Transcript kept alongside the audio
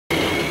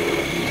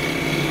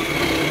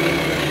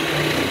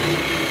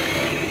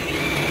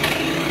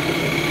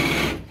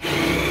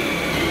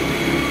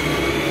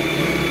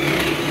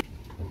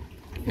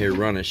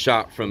running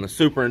shop from the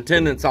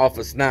superintendent's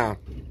office now.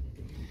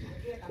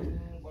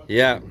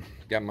 Yeah,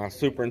 got my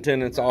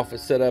superintendent's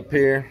office set up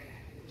here.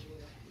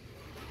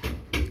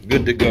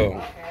 Good to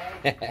go.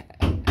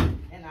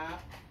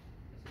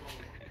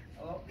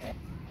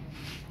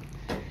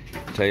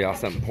 Tell y'all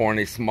something, pouring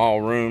these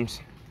small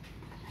rooms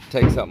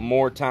takes up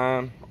more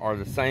time or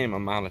the same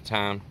amount of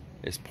time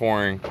as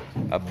pouring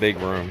a big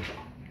room.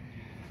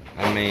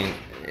 I mean,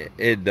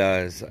 it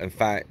does. In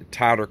fact,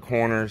 tighter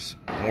corners,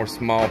 more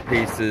small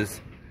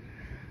pieces,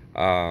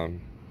 tighter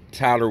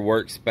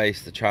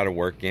workspace to try to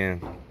work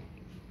in.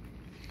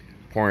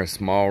 Pouring a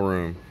small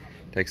room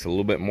takes a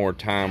little bit more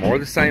time or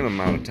the same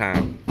amount of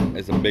time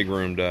as a big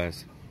room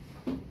does.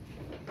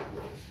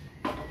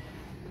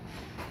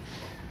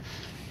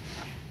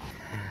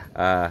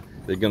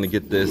 They're gonna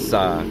get this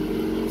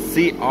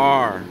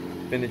CR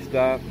finished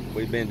up.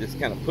 We've been just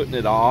kind of putting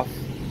it off.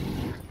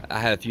 I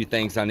had a few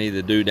things I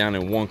needed to do down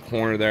in one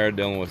corner there,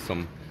 dealing with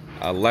some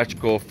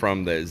electrical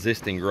from the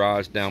existing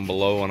garage down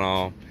below and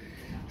all.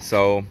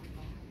 So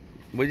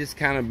we just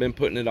kind of been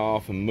putting it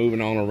off and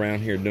moving on around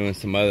here doing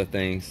some other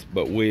things,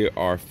 but we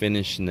are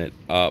finishing it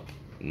up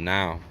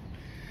now.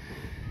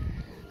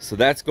 So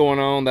that's going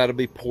on. That'll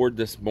be poured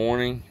this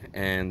morning,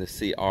 and the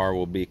CR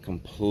will be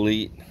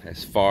complete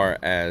as far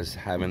as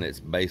having its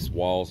base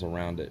walls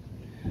around it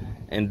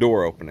and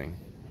door opening.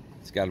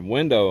 It's got a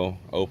window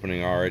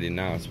opening already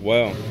now as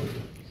well.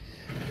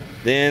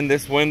 Then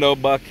this window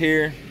buck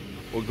here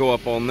will go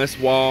up on this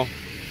wall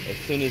as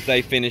soon as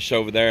they finish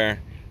over there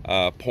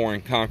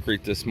pouring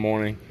concrete this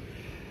morning.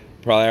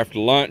 Probably after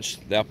lunch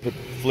they'll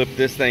flip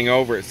this thing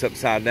over. It's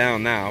upside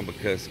down now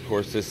because of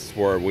course this is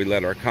where we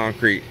let our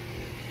concrete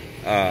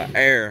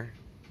air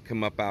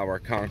come up out of our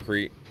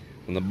concrete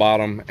from the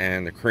bottom,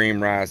 and the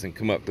cream rise and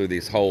come up through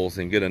these holes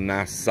and get a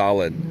nice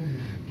solid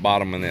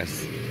bottom in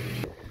this.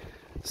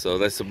 So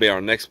this will be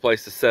our next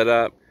place to set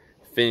up,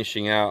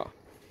 finishing out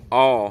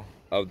all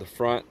of the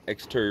front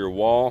exterior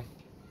wall.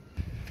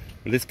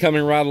 But it's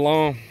coming right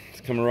along.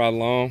 It's coming right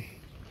along.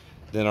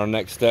 Then our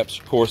next steps,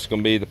 of course, are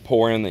going to be to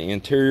pour in the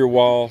interior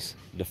walls,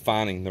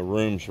 defining the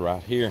rooms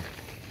right here.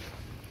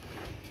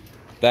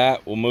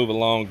 That will move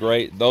along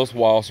great. Those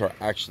walls are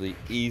actually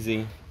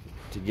easy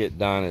to get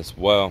done as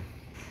well.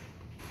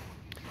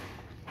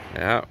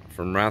 Yeah,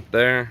 from right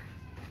there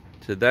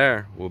to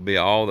there will be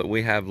all that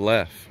we have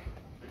left.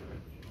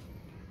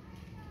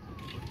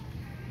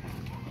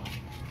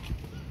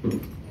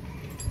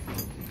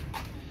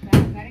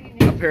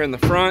 Up here in the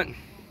front,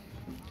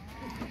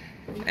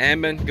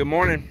 Amben, good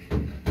morning,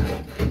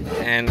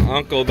 and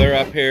Uncle, they're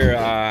up here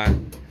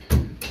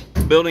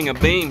building a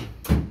beam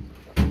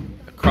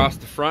across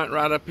the front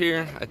right up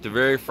here at the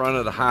very front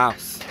of the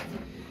house.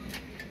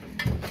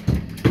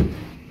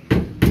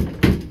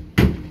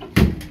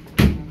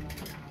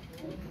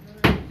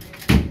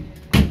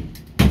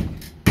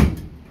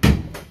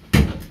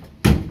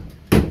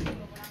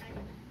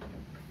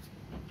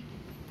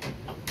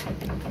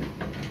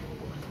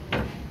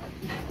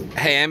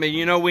 Hey, Amy,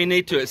 you know we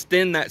need to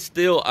extend that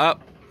steel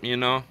up, you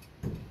know.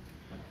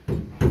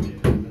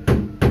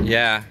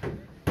 Yeah.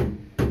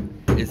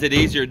 Is it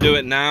easier to do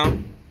it now?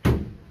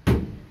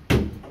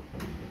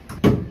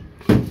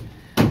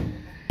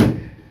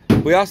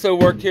 We also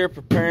worked here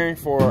preparing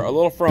for a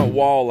little front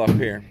wall up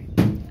here.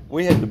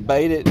 We had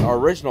debated our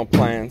original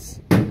plans.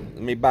 Let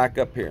me back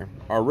up here.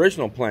 Our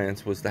original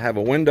plans was to have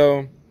a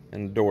window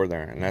and a door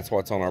there, and that's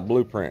what's on our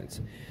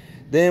blueprints.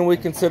 Then we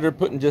considered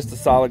putting just a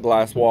solid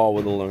glass wall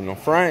with aluminum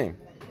frame.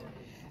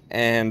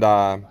 And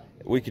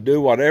we could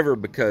do whatever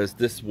because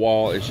this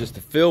wall is just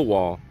a fill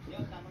wall.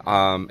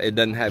 It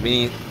doesn't have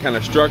any kind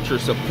of structure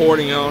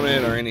supporting on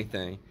it or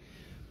anything.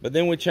 But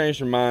then we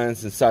changed our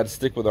minds and decided to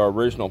stick with our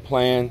original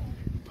plan,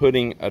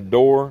 putting a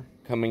door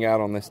coming out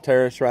on this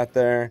terrace right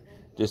there,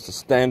 just a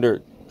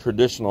standard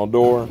traditional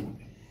door,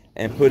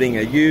 and putting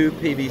a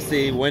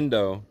UPVC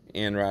window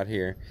in right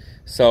here.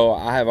 So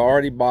I have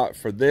already bought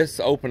for this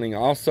opening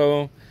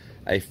also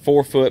a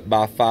 4-foot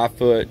by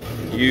 5-foot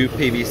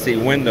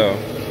UPVC window.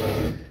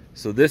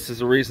 So this is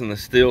the reason the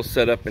steel's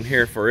set up in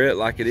here for it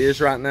like it is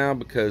right now,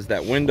 because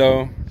that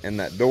window and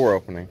that door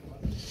opening.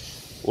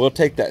 We'll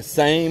take that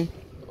same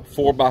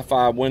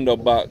 4x5 window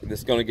buck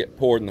that's going to get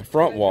poured in the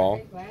front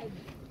wall,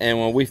 and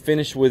when we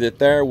finish with it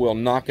there, we'll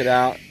knock it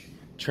out,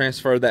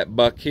 transfer that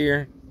buck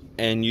here,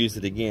 and use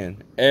it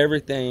again.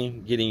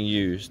 Everything getting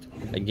used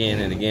again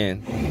and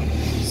again.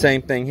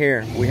 Same thing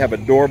here. We have a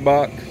door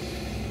buck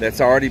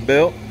that's already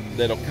built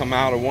that'll come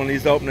out of one of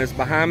these openings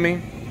behind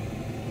me,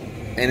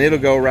 and it'll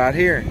go right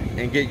here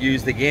and get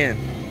used again.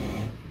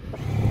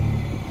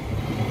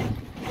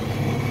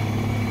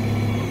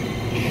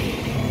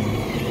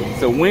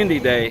 It's a windy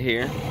day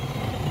here,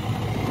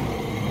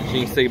 as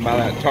you can see by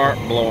that tarp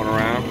blowing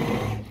around.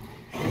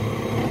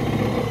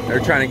 They're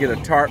trying to get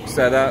a tarp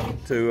set up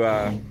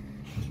to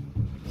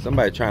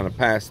somebody trying to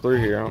pass through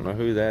here. I don't know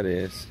who that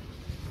is.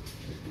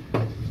 I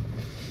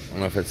don't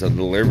know if it's a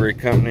delivery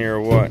company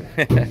or what.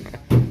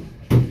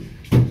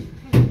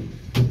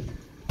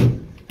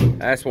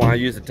 That's why I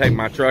used to take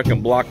my truck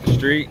and block the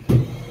street.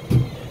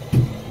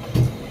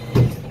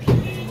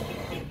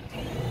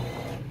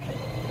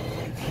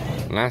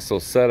 Nice little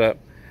setup.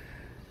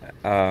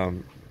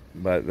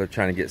 But they're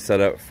trying to get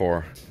set up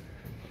for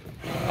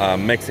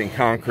mixing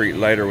concrete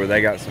later, where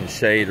they got some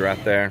shade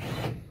right there.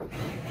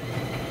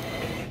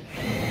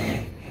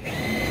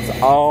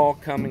 It's all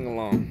coming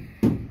along.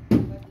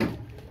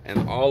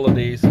 And all of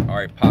these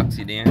are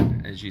epoxied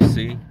in, as you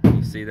see.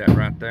 You see that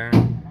right there?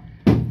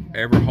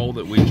 Every hole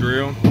that we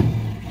drill,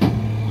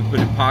 we put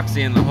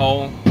epoxy in the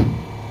hole.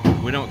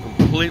 We don't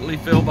completely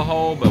fill the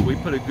hole, but we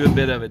put a good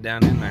bit of it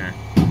down in there.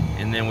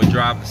 And then we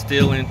drive the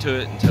steel into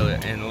it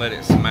and let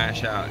it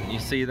smash out. And you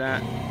see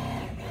that?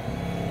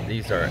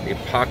 These are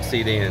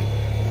epoxied in.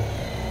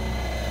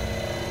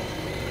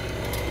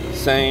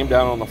 Same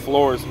down on the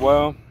floor as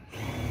well.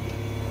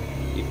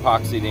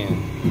 Epoxied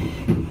in.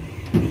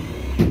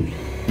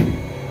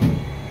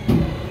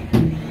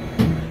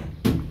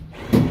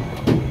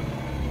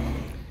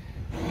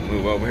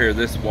 Move over here,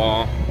 this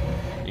wall,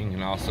 you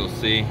can also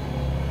see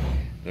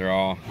they're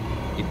all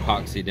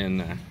epoxied in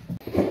there.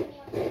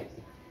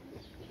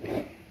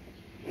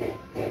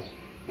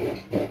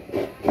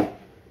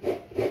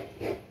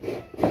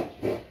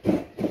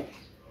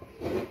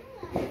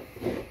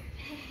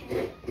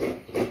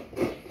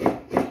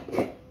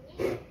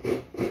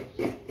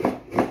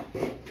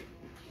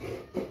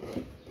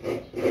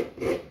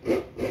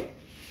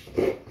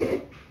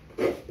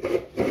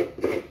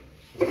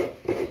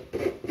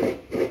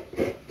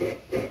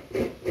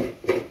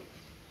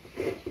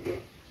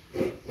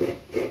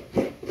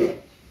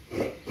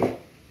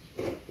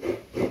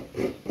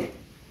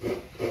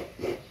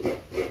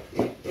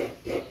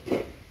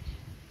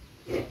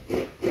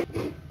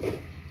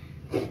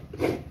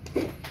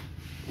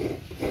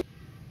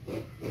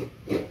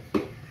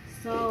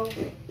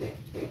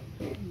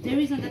 The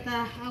reason that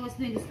I was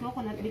doing this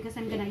coconut, because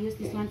I'm gonna use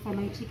this one for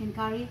my chicken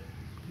curry.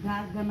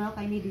 The milk,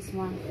 I need this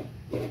one.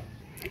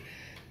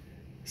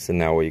 So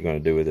now what are you going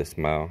to do with this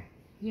milk?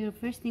 Your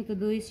first thing to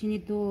do is you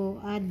need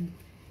to add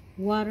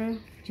water,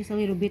 just a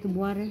little bit of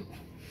water.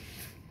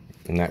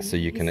 And that's so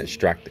you can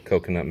extract the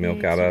coconut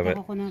milk out of it?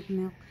 Coconut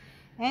milk.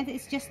 And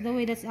it's just the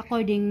way that's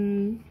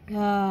according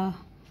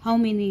how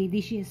many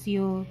dishes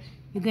you're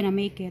gonna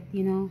make it,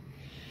 you know.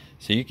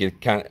 So you can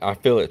kind of, I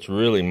feel it's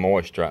really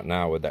moist right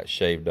now with that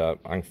shaved up.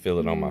 I can feel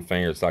it on my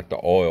fingers, like the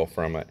oil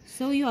from it.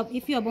 So you have,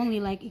 if you have only,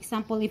 like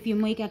example, if you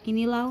make a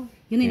kinilaw,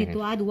 you need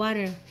to add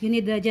water. You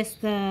need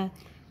just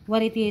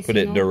what it is. Put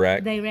it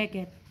direct. Direct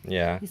it.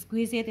 Yeah. You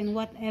squeeze it and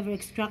whatever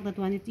extract that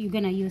one, you're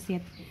gonna use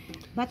it.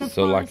 But of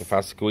so course, like if I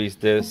squeeze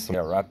this, yeah,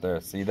 right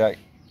there, see that?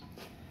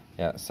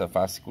 Yeah. So if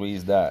I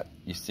squeeze that,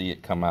 you see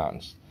it come out.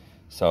 And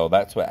so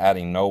that's what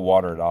adding no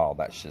water at all.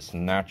 That's just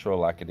natural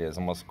like it is.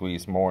 I'm gonna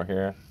squeeze more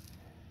here.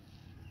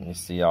 You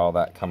see all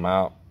that come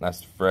out.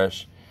 That's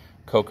fresh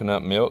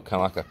coconut milk,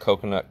 kind of like a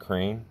coconut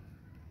cream.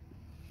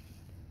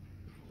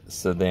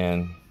 So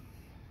then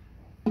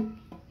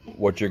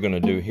what you're going to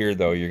do here,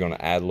 though, you're going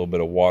to add a little bit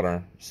of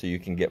water so you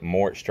can get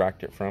more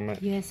extracted from it.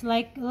 Yes,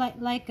 like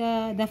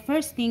the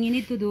first thing you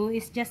need to do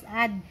is just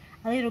add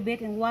a little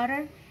bit in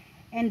water,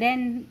 and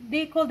then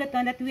they call that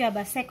one that we have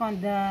a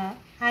second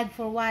add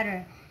for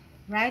water,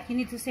 right? You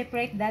need to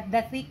separate that,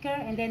 the thicker,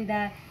 and then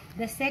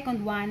the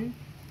second one.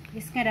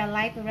 It's kind of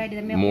light already.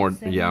 The milk more,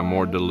 is, yeah,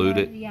 more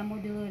diluted. More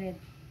diluted.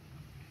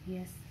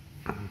 Yes.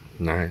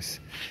 Nice.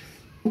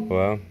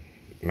 Well,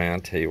 man, I'll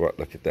tell you what,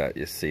 look at that.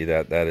 You see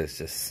that? That is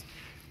just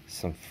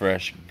some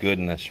fresh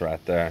goodness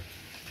right there.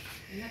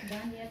 Not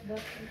done yet, but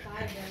I'm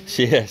tired.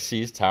 Yeah,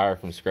 she's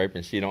tired from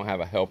scraping. She don't have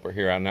a helper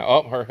here. I know.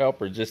 Oh, her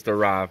helper just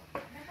arrived.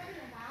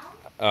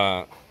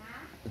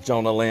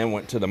 Jonah Lynn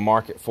went to the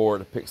market for her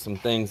to pick some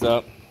things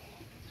up.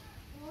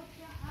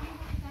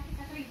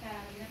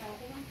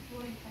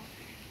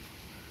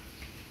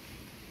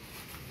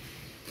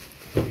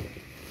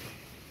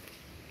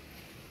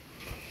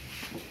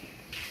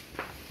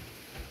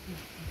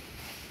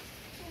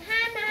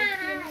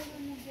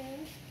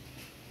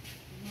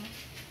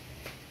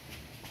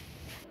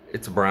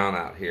 It's brown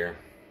out here.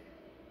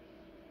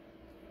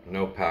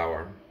 No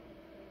power.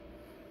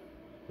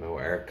 No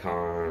air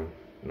con.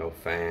 No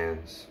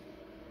fans.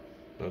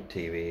 No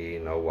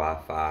TV. No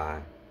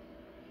Wi-Fi.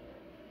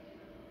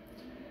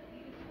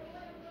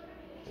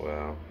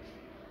 Well,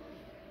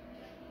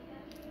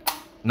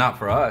 not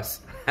for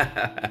us.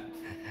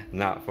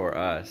 Not for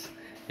us.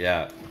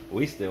 Yeah,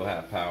 we still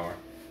have power.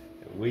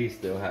 We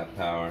still have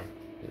power.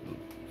 The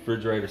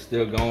refrigerator's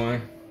still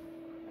going.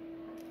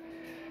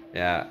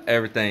 Yeah,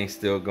 everything's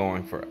still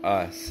going for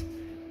us.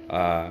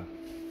 Our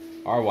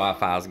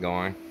Wi-Fi's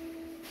going.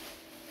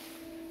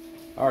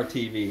 Our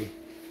TV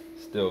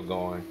still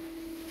going.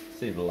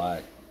 See the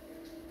light.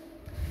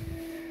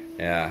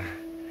 Yeah,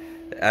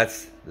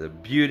 that's the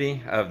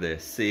beauty of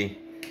this. See,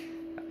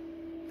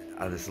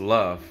 I just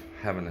love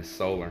having this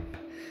solar.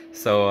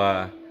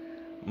 So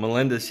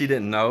Melinda, she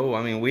didn't know.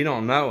 I mean, we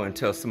don't know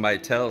until somebody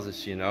tells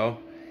us, you know.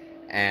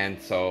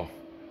 And so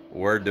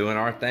we're doing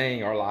our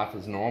thing. Our life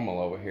is normal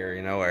over here,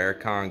 you know.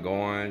 Aircon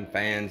going,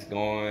 fans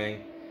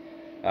going,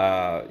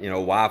 you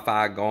know,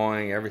 Wi-Fi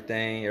going,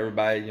 everything,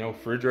 everybody, you know,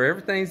 refrigerator,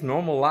 everything's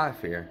normal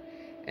life here.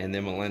 And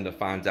then Melinda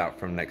finds out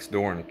from next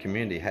door in the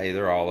community, hey,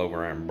 they're all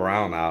over in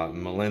brownout.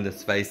 And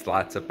Melinda's face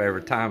lights up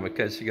every time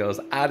because she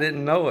goes, I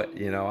didn't know it.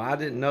 You know, I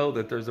didn't know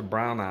that there's a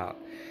brownout.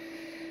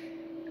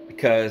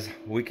 Because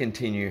we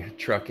continue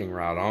trucking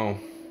right on.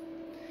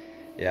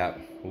 Yeah,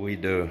 we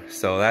do.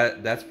 So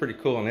that's pretty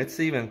cool. And it's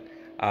even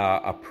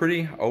a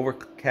pretty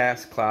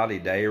overcast, cloudy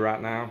day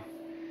right now.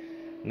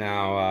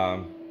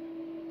 Now,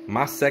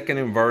 my second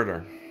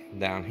inverter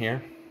down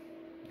here,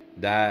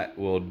 that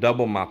will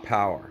double my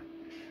power.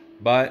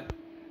 But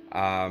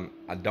I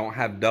don't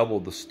have double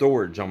the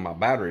storage on my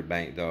battery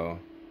bank though.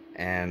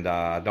 And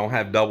I don't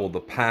have double the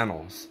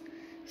panels.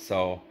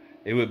 So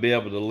it would be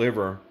able to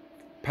deliver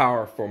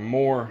power for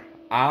more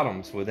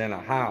items within a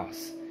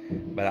house.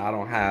 But I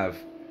don't have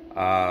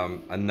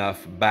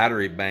enough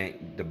battery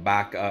bank to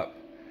back up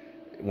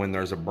when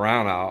there's a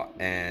brownout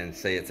and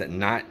say it's at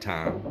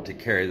nighttime to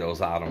carry those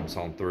items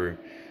on through.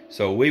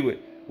 So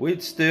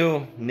we'd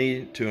still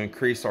need to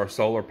increase our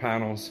solar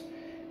panels,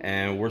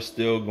 and we're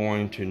still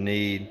going to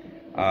need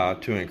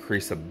to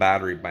increase a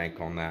battery bank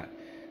on that.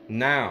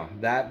 Now,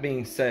 that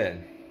being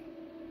said,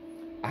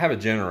 I have a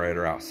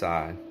generator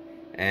outside,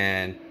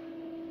 and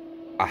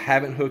I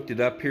haven't hooked it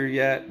up here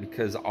yet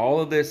because all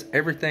of this,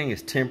 everything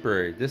is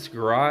temporary. This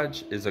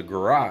garage is a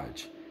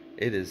garage.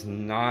 It is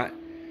not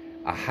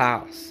a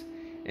house.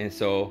 And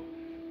so,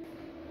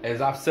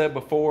 as I've said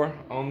before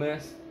on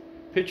this,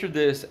 picture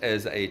this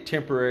as a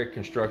temporary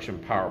construction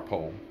power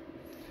pole.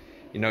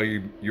 You know,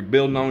 you're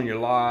building on your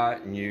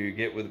lot and you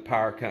get with the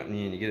power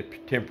company and you get a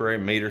temporary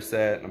meter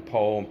set and a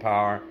pole and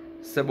power.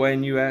 It's that way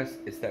in the US,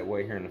 it's that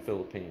way here in the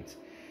Philippines.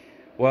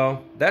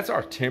 Well, that's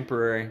our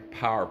temporary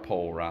power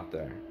pole right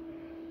there.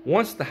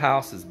 Once the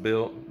house is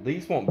built,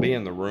 these won't be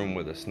in the room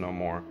with us no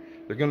more.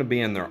 They're going to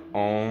be in their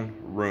own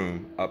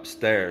room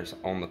upstairs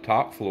on the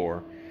top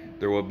floor.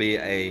 There will be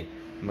a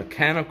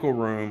mechanical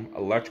room,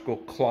 electrical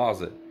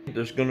closet.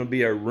 There's going to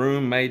be a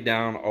room made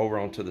down over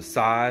onto the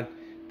side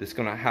that's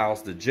going to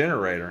house the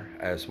generator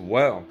as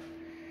well.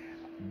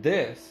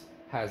 This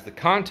has the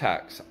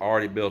contacts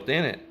already built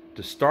in it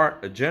to start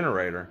a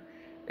generator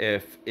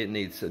if it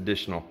needs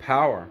additional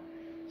power.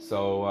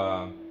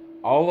 So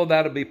all of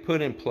that will be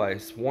put in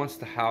place once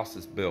the house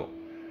is built.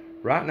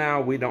 Right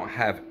now we don't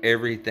have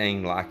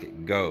everything like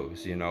it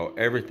goes. You know,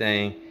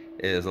 everything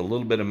is a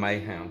little bit of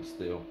mayhem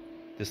still.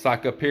 Just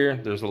like up here,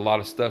 there's a lot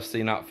of stuff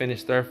see not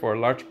finished there for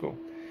electrical.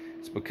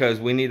 It's because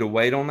we need to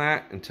wait on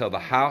that until the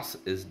house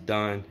is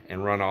done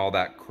and run all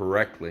that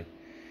correctly.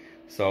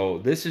 So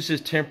this is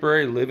just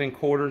temporary living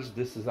quarters.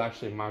 This is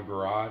actually my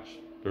garage.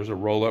 There's a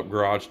roll-up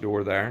garage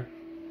door there.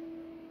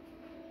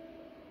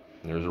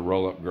 There's a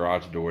roll-up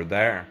garage door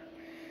there.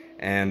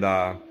 And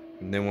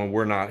then when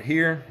we're not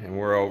here and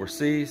we're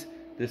overseas,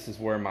 this is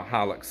where my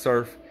Hilux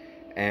Surf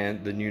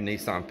and the new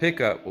Nissan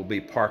pickup will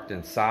be parked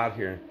inside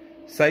here,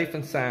 safe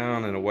and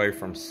sound and away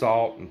from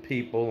salt and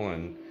people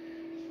and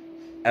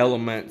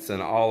elements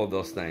and all of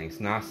those things,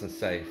 nice and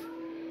safe.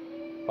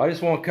 I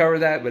just want to cover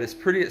that, but it's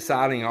pretty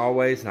exciting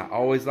always, and I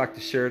always like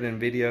to share it in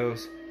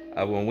videos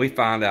when we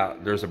find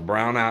out there's a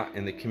brownout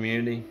in the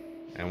community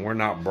and we're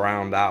not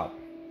browned out.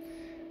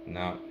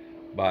 No,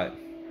 but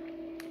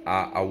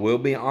I will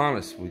be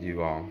honest with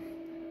you all.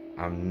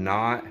 I'm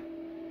not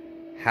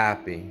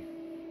happy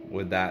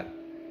with that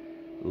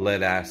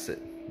lead acid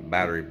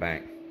battery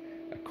bank.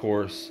 Of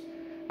course,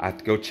 I have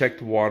to go check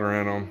the water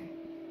in them.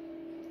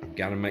 You've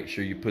got to make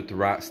sure you put the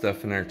right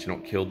stuff in there that you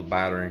don't kill the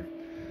battery.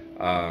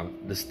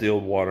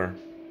 Distilled water.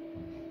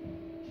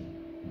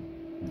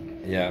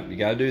 Yeah, you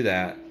got to do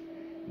that.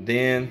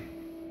 Then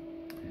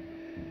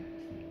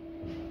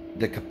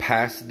the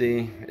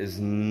capacity is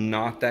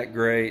not that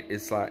great.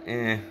 It's like,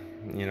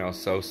 you know,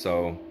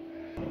 so.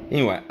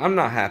 Anyway, I'm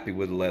not happy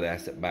with the lead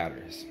acid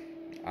batteries.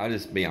 I'll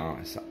just be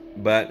honest.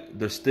 But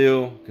they're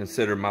still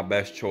considered my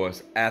best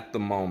choice at the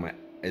moment.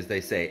 As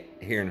they say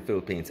here in the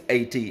Philippines,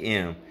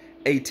 ATM.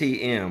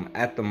 ATM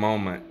at the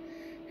moment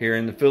here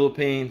in the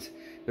Philippines.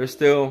 They're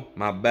still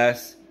my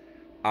best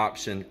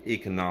option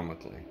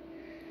economically.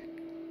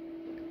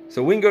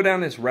 So we can go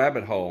down this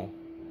rabbit hole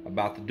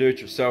about the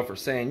do-it-yourselfer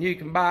saying you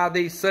can buy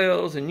these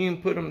cells and you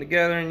can put them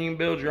together and you can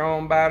build your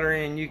own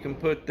battery and you can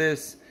put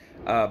this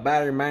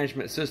battery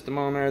management system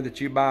on there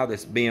that you buy,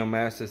 this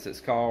BMS as it's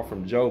called,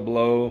 from Joe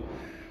Blow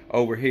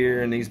over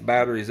here, and these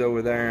batteries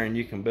over there, and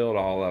you can build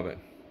all of it.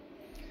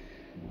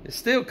 It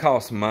still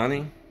costs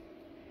money,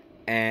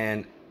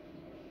 and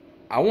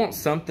I want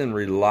something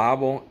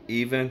reliable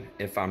even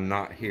if I'm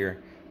not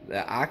here,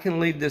 that I can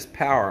leave this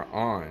power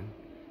on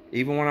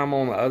even when I'm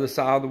on the other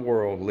side of the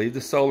world, leave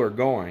the solar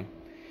going,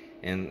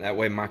 and that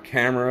way my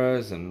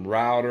cameras and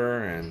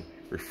router and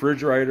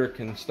refrigerator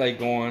can stay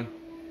going.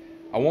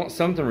 I want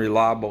something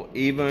reliable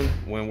even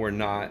when we're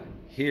not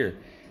here.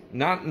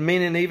 Not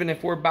meaning even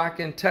if we're back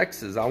in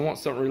Texas. I want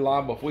something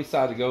reliable if we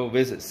decide to go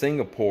visit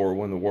Singapore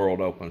when the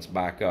world opens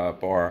back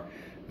up, or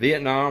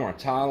Vietnam or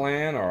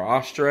Thailand or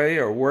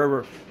Australia or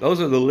wherever.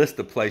 Those are the list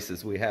of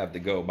places we have to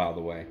go, by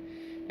the way.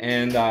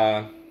 And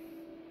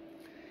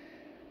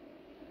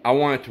I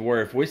want it to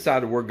where if we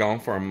decided we're gone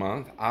for a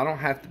month, I don't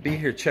have to be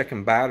here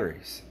checking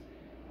batteries.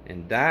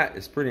 And that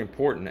is pretty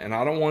important. And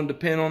I don't want to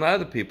depend on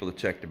other people to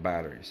check the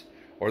batteries,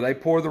 or they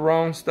pour the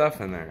wrong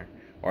stuff in there,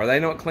 or they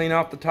don't clean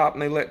off the top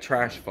and they let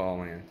trash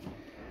fall in.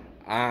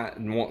 I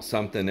want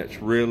something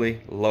that's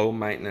really low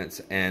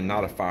maintenance and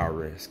not a fire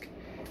risk.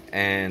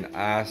 And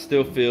I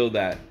still feel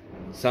that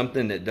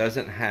something that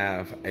doesn't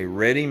have a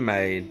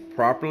ready-made,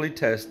 properly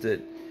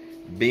tested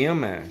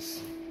BMS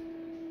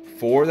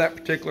for that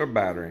particular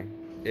battery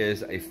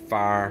is a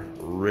fire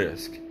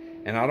risk.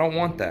 And I don't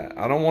want that.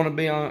 I don't want to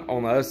be on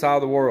the other side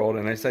of the world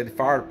and they say the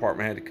fire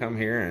department had to come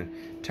here and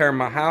tear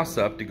my house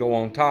up to go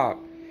on top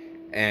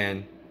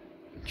and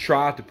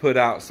try to put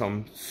out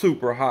some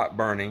super hot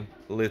burning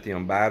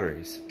lithium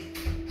batteries.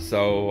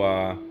 So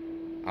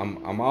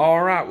I'm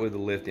all right with the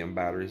lithium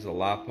batteries, the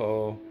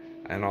LiPo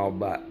and all,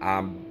 but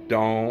I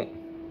don't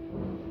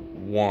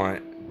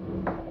want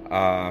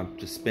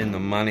to spend the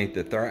money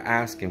that they're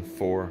asking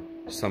for.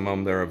 Some of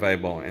them that are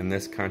available in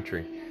this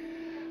country.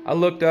 I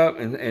looked up,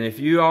 and if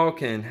you all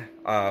can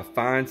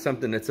find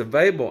something that's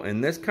available in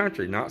this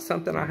country, not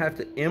something I have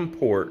to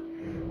import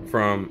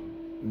from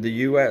the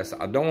US.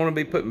 I don't want to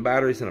be putting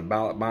batteries in a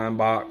ballot buying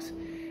box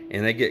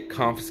and they get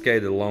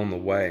confiscated along the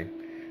way.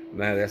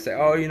 Now they say,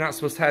 oh, you're not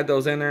supposed to have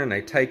those in there, and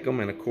they take them,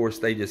 and of course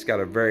they just got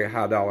a very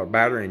high dollar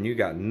battery and you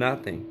got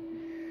nothing.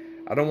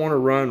 I don't want to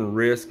run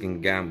risk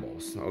and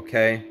gambles,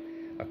 okay?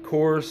 Of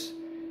course,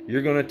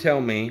 you're going to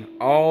tell me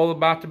all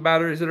about the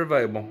batteries that are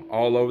available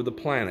all over the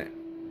planet.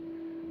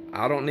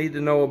 I don't need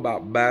to know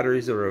about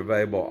batteries that are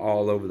available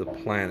all over the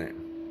planet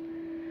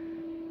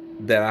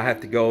that I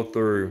have to go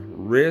through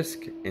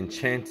risk and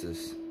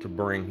chances to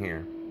bring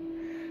here.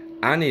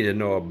 I need to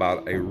know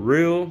about a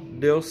real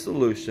deal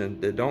solution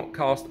that don't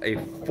cost a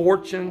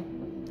fortune,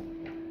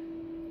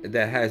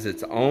 that has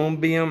its own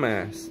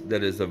BMS,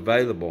 that is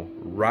available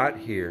right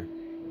here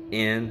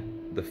in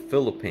the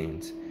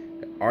Philippines.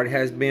 It already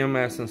has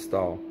BMS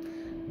installed.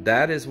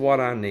 That is what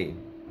I need.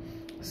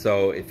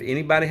 So if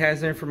anybody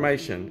has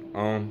information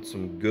on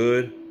some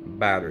good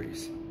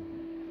batteries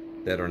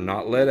that are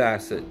not lead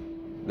acid,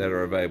 that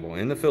are available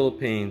in the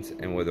Philippines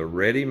and with a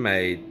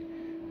ready-made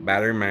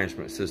battery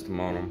management system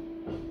on them,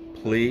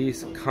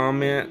 please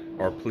comment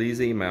or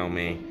please email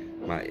me.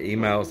 My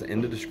email is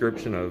in the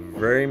description of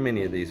very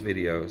many of these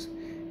videos,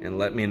 and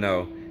let me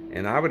know.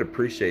 And I would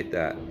appreciate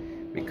that,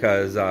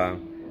 because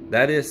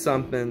that is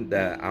something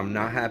that I'm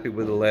not happy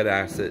with the lead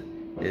acid,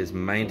 is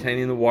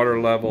maintaining the water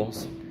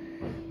levels.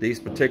 These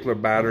particular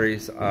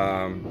batteries,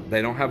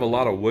 they don't have a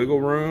lot of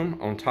wiggle room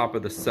on top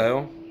of the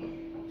cell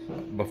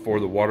before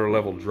the water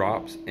level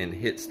drops and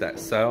hits that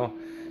cell.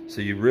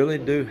 So you really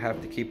do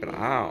have to keep an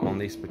eye on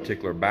these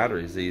particular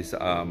batteries, these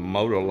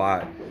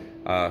Motolite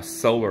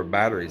solar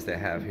batteries they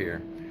have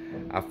here.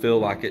 I feel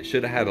like it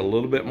should have had a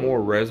little bit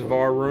more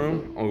reservoir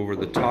room over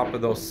the top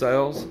of those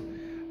cells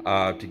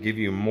to give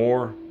you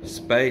more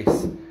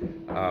space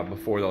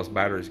before those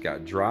batteries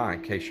got dry,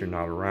 in case you're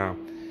not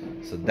around.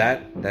 So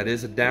that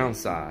is a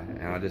downside,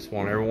 and I just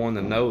want everyone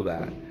to know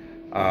that.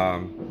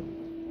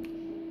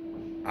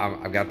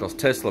 I've got those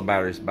Tesla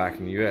batteries back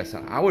in the US,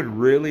 and I would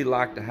really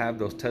like to have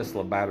those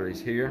Tesla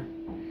batteries here,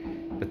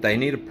 but they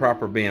need a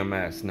proper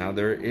BMS. Now,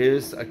 there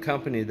is a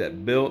company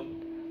that built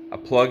a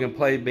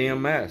plug-and-play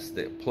BMS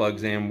that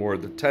plugs in where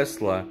the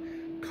Tesla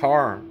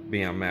car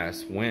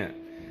BMS went.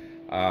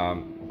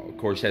 Of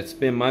course, you have to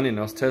spend money, and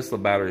those Tesla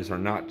batteries are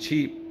not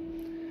cheap,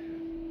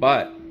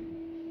 but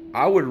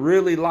I would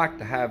really like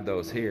to have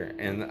those here,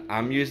 and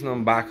I'm using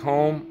them back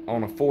home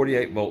on a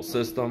 48 volt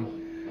system.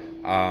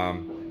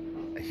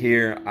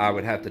 Here I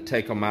would have to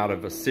take them out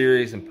of a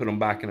series and put them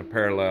back in a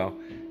parallel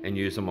and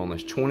use them on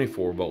this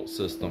 24 volt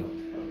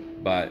system.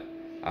 But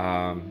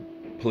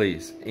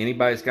please,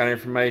 anybody's got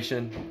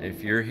information,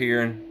 if you're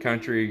here in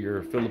country, you're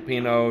a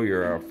Filipino,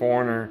 you're a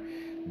foreigner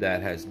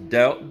that has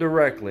dealt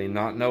directly,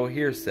 not no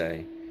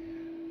hearsay,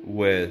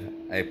 with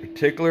a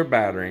particular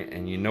battery,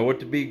 and you know it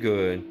to be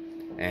good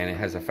and it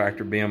has a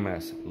factory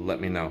BMS, let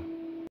me know.